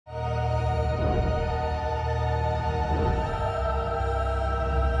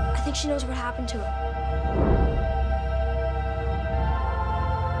think she knows what happened to him.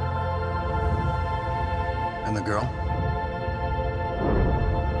 And the girl?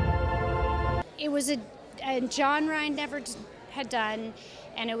 It was a genre I never had done,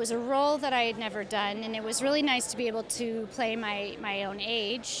 and it was a role that I had never done, and it was really nice to be able to play my own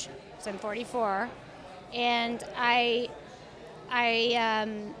age, because I'm 44, and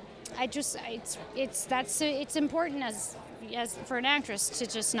it's important as for an actress to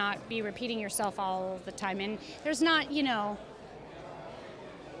just not be repeating yourself all the time, and there's not, you know,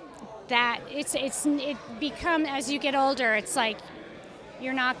 that it become, as you get older, it's like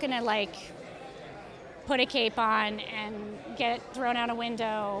you're not gonna like put a cape on and get thrown out a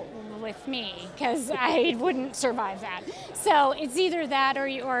window with me, because I wouldn't survive that. So it's either that or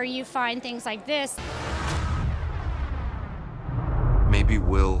you find things like this. Maybe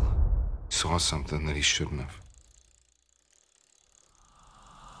Will saw something that he shouldn't have.